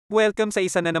Welcome sa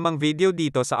isa na namang video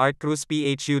dito sa Art Cruz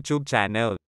PH YouTube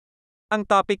channel. Ang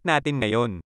topic natin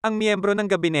ngayon, ang miyembro ng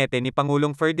gabinete ni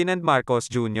Pangulong Ferdinand Marcos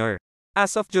Jr.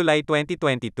 As of July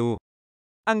 2022.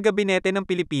 Ang gabinete ng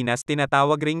Pilipinas,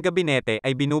 tinatawag ring gabinete,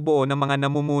 ay binubuo ng mga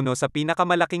namumuno sa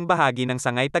pinakamalaking bahagi ng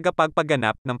sangay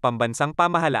tagapagpaganap ng pambansang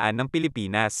pamahalaan ng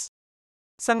Pilipinas.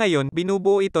 Sa ngayon,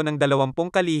 binubuo ito ng 20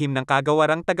 kalihim ng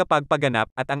kagawarang tagapagpaganap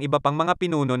at ang iba pang mga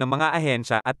pinuno ng mga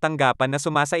ahensya at tanggapan na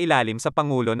sumasailalim sa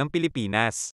Pangulo ng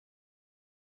Pilipinas.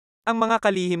 Ang mga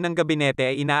kalihim ng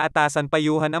gabinete ay inaatasan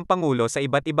payuhan ang Pangulo sa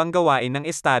iba't ibang gawain ng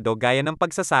Estado gaya ng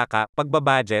pagsasaka,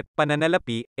 pagbabudget,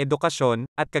 pananalapi, edukasyon,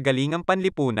 at kagalingang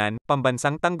panlipunan,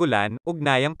 pambansang tanggulan,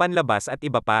 ugnayang panlabas at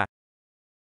iba pa.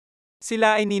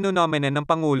 Sila ay ninonomina ng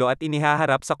Pangulo at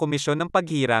inihaharap sa Komisyon ng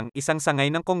Paghirang, isang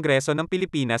sangay ng Kongreso ng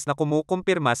Pilipinas na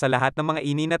kumukumpirma sa lahat ng mga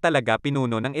ini na talaga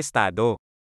pinuno ng Estado.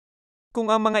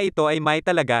 Kung ang mga ito ay may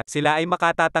talaga, sila ay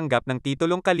makatatanggap ng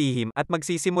titulong kalihim at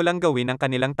magsisimulang gawin ang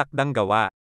kanilang takdang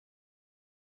gawa.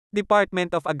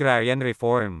 Department of Agrarian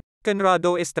Reform.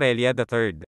 Conrado Estrella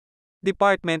III.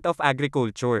 Department of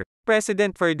Agriculture.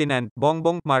 President Ferdinand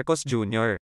Bongbong Marcos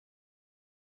Jr.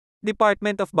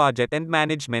 Department of Budget and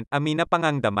Management, Amina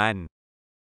Pangangdaman.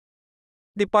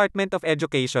 Department of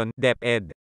Education,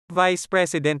 DepEd. Vice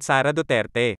President Sara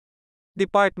Duterte.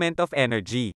 Department of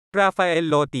Energy, Rafael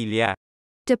Lotilla.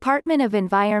 Department of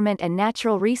Environment and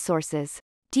Natural Resources,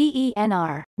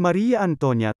 DENR. Maria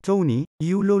Antonia Tony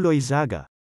Yulo Loizaga.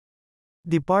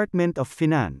 Department of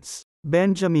Finance,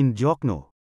 Benjamin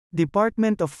Diokno.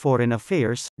 Department of Foreign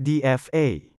Affairs,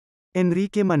 DFA.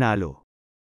 Enrique Manalo.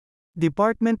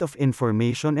 Department of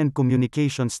Information and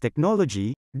Communications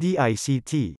Technology,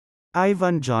 DICT.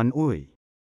 Ivan John Uy.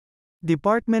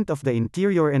 Department of the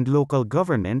Interior and Local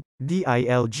Government,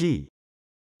 DILG.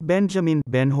 Benjamin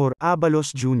Benhor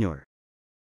Abalos Jr.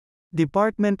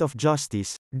 Department of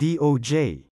Justice,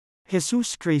 DOJ.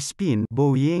 Jesus Crispin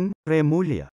Boying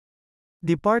Remulla.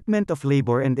 Department of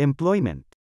Labor and Employment.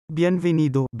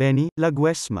 Bienvenido Benny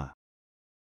Laguesma.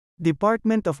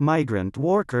 Department of Migrant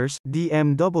Workers,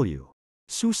 DMW.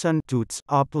 Susan Toots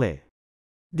Ople.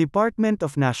 Department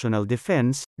of National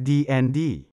Defense,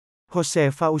 DND. Jose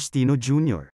Faustino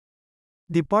Jr.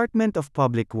 Department of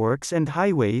Public Works and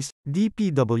Highways,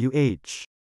 DPWH.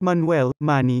 Manuel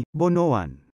Manny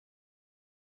Bonoan.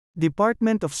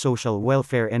 Department of Social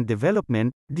Welfare and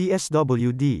Development,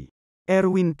 DSWD.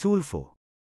 Erwin Tulfo.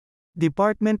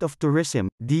 Department of Tourism,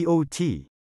 DOT.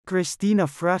 Cristina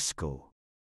Frasco.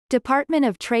 Department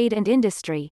of Trade and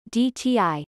Industry,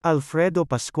 DTI. Alfredo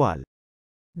Pascual.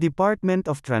 Department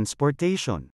of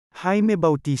Transportation, Jaime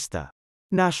Bautista.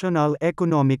 National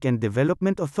Economic and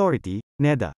Development Authority,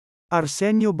 NEDA.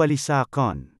 Arsenio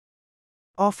Balisacon.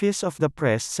 Office of the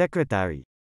Press Secretary,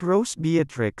 Rose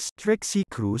Beatrix Trixie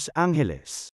Cruz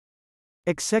Angeles.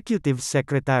 Executive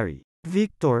Secretary,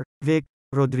 Vic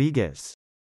Rodriguez.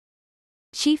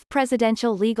 Chief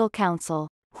Presidential Legal Counsel,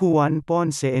 Juan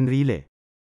Ponce Enrile.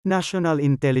 National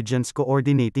Intelligence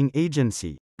Coordinating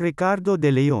Agency, Ricardo De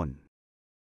Leon.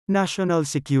 National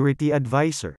Security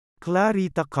Advisor,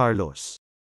 Clarita Carlos.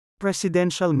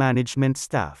 Presidential Management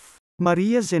Staff,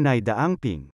 Maria Zenaida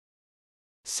Angping.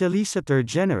 Solicitor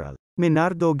General,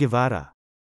 Menardo Guevara.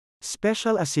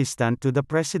 Special Assistant to the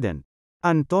President,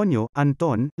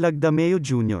 Anton Lagdameo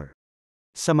Jr.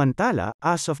 Samantala,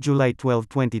 as of July 12,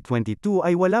 2022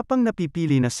 ay wala pang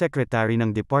napipili na Secretary ng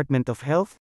Department of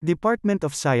Health, Department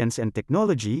of Science and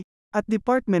Technology, at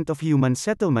Department of Human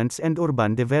Settlements and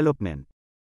Urban Development.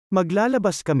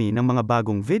 Maglalabas kami ng mga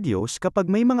bagong videos kapag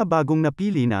may mga bagong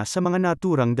napili na sa mga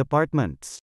naturang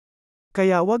departments.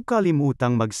 Kaya huwag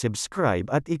kalimutang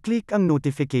mag-subscribe at i-click ang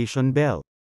notification bell.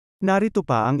 Narito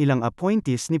pa ang ilang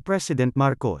appointees ni President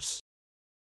Marcos.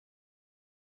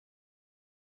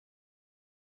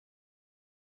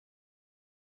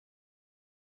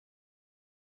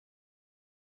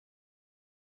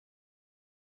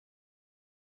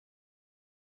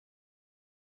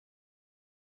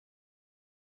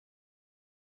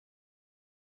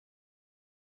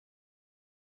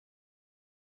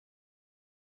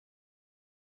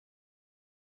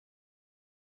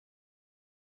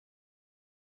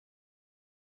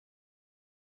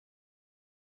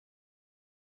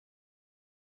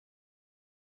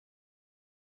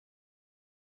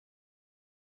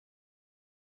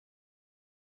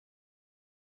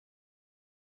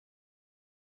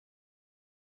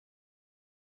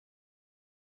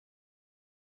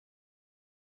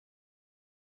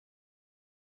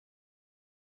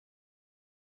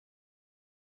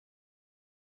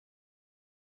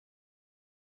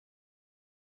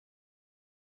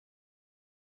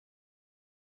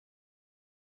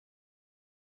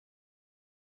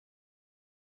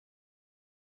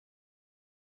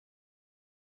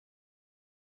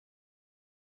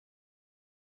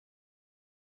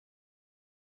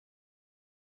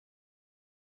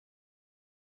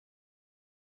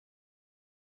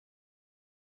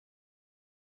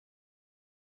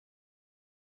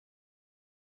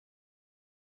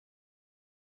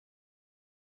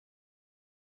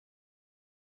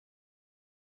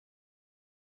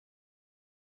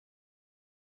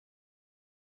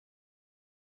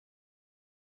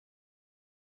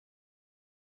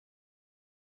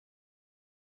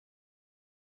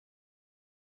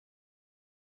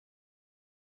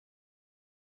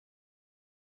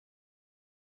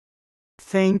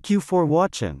 Thank you for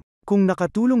watching. Kung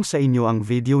nakatulong sa inyo ang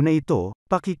video na ito,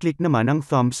 pakiclick naman ang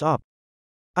thumbs up.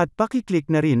 At pakiclick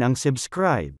na rin ang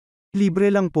subscribe. Libre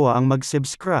lang po ang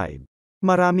mag-subscribe.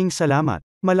 Maraming salamat.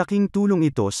 Malaking tulong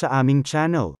ito sa aming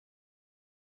channel.